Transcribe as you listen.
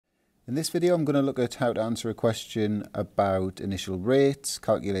In this video I'm going to look at how to answer a question about initial rates,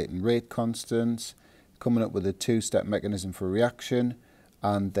 calculating rate constants, coming up with a two-step mechanism for reaction,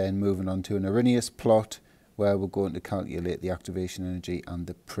 and then moving on to an Arrhenius plot where we're going to calculate the activation energy and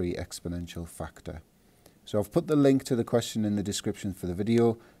the pre-exponential factor. So I've put the link to the question in the description for the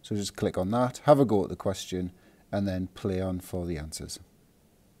video, so just click on that, have a go at the question, and then play on for the answers.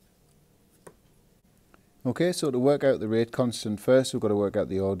 Okay, so to work out the rate constant first, we've got to work out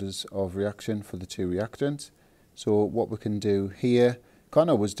the orders of reaction for the two reactants. So what we can do here, can't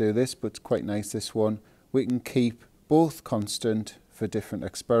always do this, but it's quite nice this one. We can keep both constant for different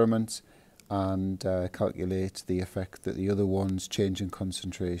experiments and calculate the effect that the other one's change in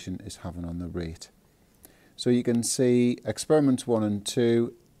concentration is having on the rate. So you can see experiments 1 and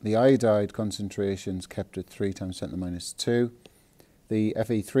 2, the iodide concentrations kept at 3 times 10 to the minus 2. The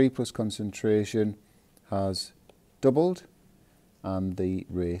Fe3 plus concentration has doubled and the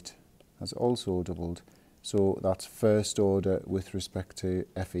rate has also doubled. So that's first order with respect to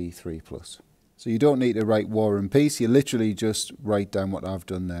Fe3 plus. So you don't need to write War and Peace, you literally just write down what I've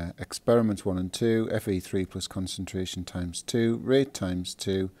done there. Experiments 1 and 2, Fe3 plus concentration times 2, rate times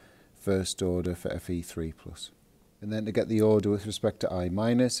 2, first order for Fe3 plus. And then to get the order with respect to I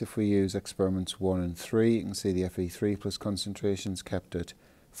minus, if we use experiments 1 and 3, you can see the Fe3 plus concentrations kept at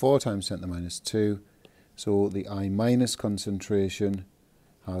 4 times 10 to the minus 2. So the I minus concentration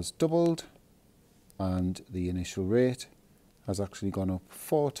has doubled and the initial rate has actually gone up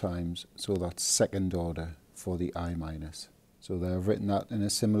 4 times. So that's second order for the I minus. So they've written that in a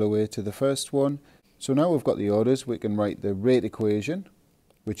similar way to the first one. So now we've got the orders, we can write the rate equation,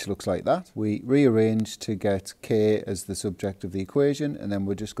 which looks like that. We rearrange to get K as the subject of the equation, and then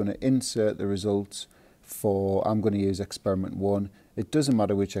we're just going to insert the results for, I'm going to use experiment 1. It doesn't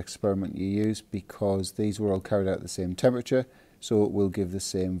matter which experiment you use because these were all carried out at the same temperature, so it will give the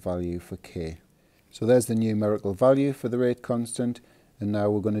same value for K. So there's the numerical value for the rate constant, and now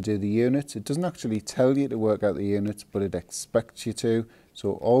we're going to do the units. It doesn't actually tell you to work out the units, but it expects you to,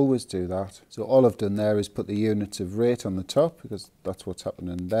 so always do that. So all I've done there is put the units of rate on the top because that's what's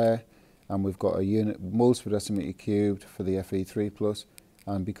happening there, and we've got a unit moles per decimeter cubed for the Fe3 plus,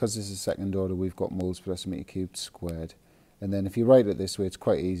 and because this is second order we've got moles per decimeter cubed squared. And then if you write it this way, it's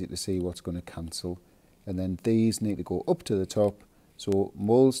quite easy to see what's going to cancel. And then these need to go up to the top. So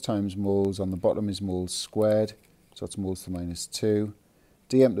moles times moles on the bottom is moles squared. So that's moles to the minus 2.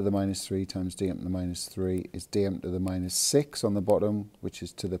 dm to the minus 3 times dm to the minus 3 is dm to the minus 6 on the bottom, which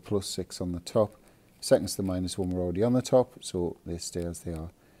is to the plus 6 on the top. Seconds to the minus 1 were already on the top, so they stay as they are.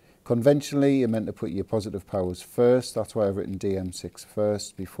 Conventionally, you're meant to put your positive powers first. That's why I've written dm6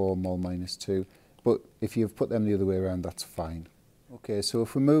 first before mol minus 2. But if you've put them the other way around, that's fine. Okay, so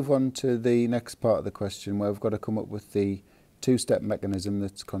if we move on to the next part of the question where we've got to come up with the two-step mechanism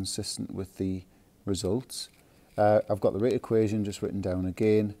that's consistent with the results. I've got the rate equation just written down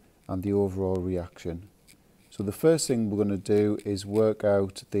again and the overall reaction. So the first thing we're going to do is work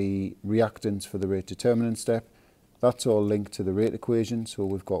out the reactants for the rate determinant step. That's all linked to the rate equation. So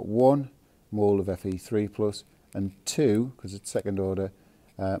we've got 1 mole of Fe3 plus and 2, because it's second order,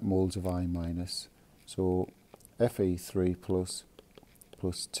 moles of I minus. So Fe3 plus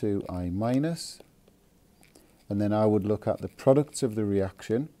 2I minus. And then I would look at the products of the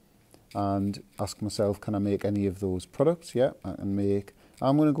reaction and ask myself, can I make any of those products? Yeah, I can make.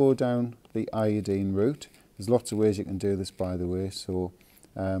 I'm going to go down the iodine route. There's lots of ways you can do this, by the way, so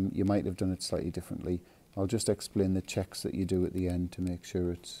you might have done it slightly differently. I'll just explain the checks that you do at the end to make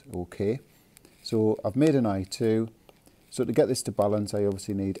sure it's okay. So I've made an I2. So to get this to balance, I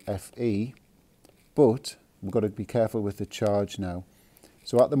obviously need Fe, but we've got to be careful with the charge now.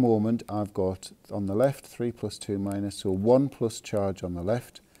 So at the moment, I've got on the left 3 plus 2 minus, so 1 plus charge on the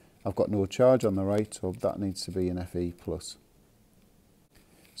left. I've got no charge on the right, so that needs to be an Fe plus.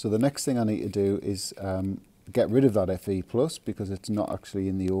 So the next thing I need to do is get rid of that Fe plus because it's not actually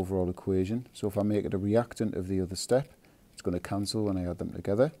in the overall equation. So if I make it a reactant of the other step, it's going to cancel when I add them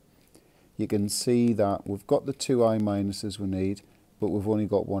together. You can see that we've got the 2 I minuses we need, but we've only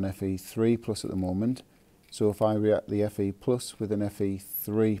got one Fe3 plus at the moment. So if I react the Fe plus with an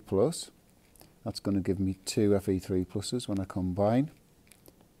Fe3 plus, that's going to give me 2 Fe3 pluses when I combine.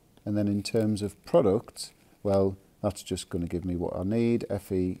 And then in terms of products, well, that's just going to give me what I need,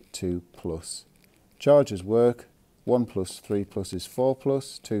 Fe2 plus. Charges work, 1 plus 3 plus is 4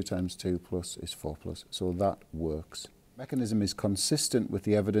 plus, 2 times 2 plus is 4 plus, so that works. Mechanism is consistent with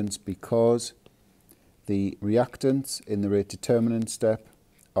the evidence because the reactants in the rate determinant step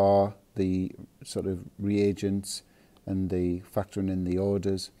are the sort of reagents and the factoring in the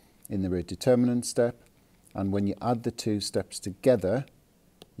orders in the rate determinant step, and when you add the two steps together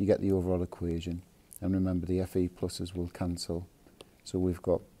you get the overall equation. And remember, the Fe pluses will cancel. So we've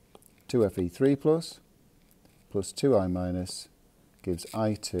got 2Fe3 plus 2I minus gives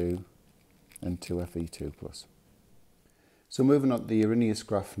I2 and 2Fe2 plus. So moving on to the Arrhenius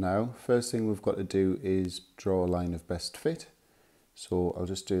graph now, first thing we've got to do is draw a line of best fit. So I'll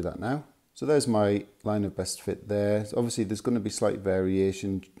just do that now. So there's my line of best fit there. Obviously there's going to be slight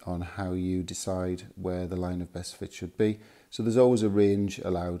variation on how you decide where the line of best fit should be. So there's always a range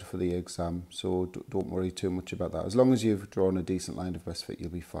allowed for the exam, so don't worry too much about that. As long as you've drawn a decent line of best fit, you'll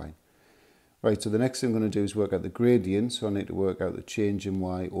be fine. Right, so the next thing I'm going to do is work out the gradient. So I need to work out the change in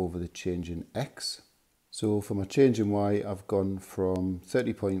y over the change in x. So for my change in y, I've gone from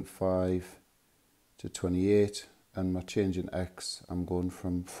 30.5 to 28, and my change in x, I'm going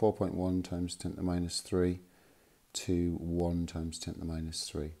from 4.1 times 10 to the minus 3 to 1 times 10 to the minus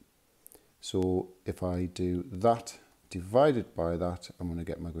 3. So if I do that divided by that, I'm going to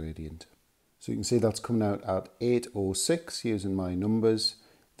get my gradient. So you can see that's coming out at 806 using my numbers.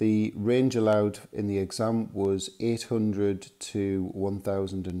 The range allowed in the exam was 800 to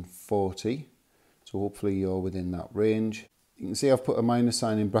 1040. So hopefully you're within that range. You can see I've put a minus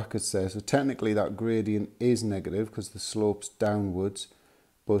sign in brackets there. So technically that gradient is negative because the slope's downwards,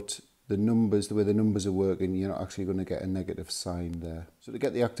 but the way the numbers are working, you're not actually going to get a negative sign there. So to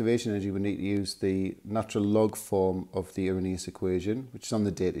get the activation energy, we need to use the natural log form of the Arrhenius equation, which is on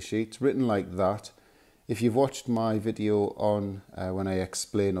the data sheet. It's written like that. If you've watched my video on when I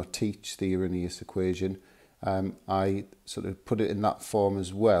explain or teach the Arrhenius equation, I sort of put it in that form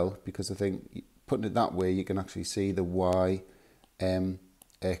as well, because I think putting it that way, you can actually see the y, m,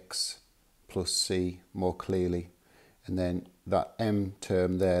 x plus c more clearly. And then that m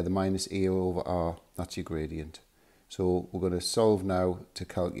term there, the minus E over r, that's your gradient. So we're going to solve now to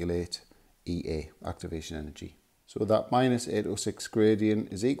calculate EA, activation energy. So that minus 806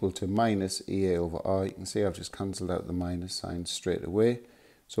 gradient is equal to minus EA over r. You can see I've just cancelled out the minus sign straight away.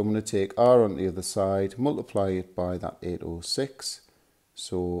 So I'm going to take r on the other side, multiply it by that 806.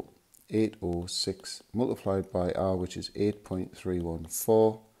 So 806 multiplied by r, which is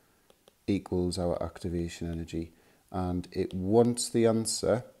 8.314, equals our activation energy. And it wants the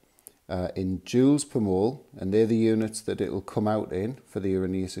answer in joules per mole, and they're the units that it will come out in for the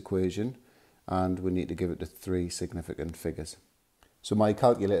Arrhenius equation, and we need to give it the 3 significant figures. So my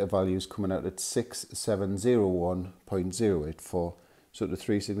calculator value is coming out at 6701.084. So the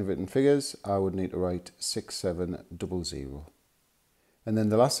 3 significant figures, I would need to write 6700. And then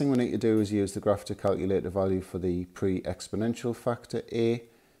the last thing we need to do is use the graph to calculate the value for the pre-exponential factor A.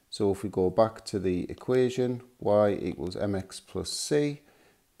 So if we go back to the equation, y equals mx plus c,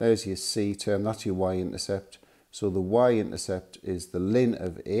 there's your c term, that's your y-intercept. So the y-intercept is the ln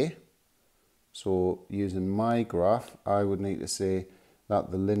of A. So using my graph, I would need to say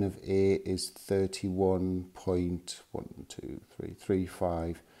that the ln of A is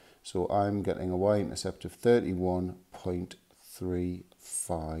 31.12335. So I'm getting a y-intercept of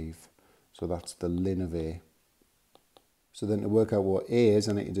 31.35. So that's the ln of A. So then to work out what A is,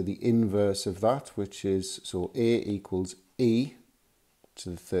 I need to do the inverse of that, which is, so A equals E to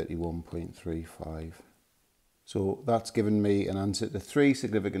the 31.35. So that's given me an answer to 3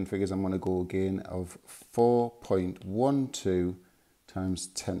 significant figures. I'm going to go again of 4.12 times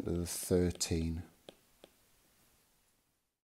 10 to the 13.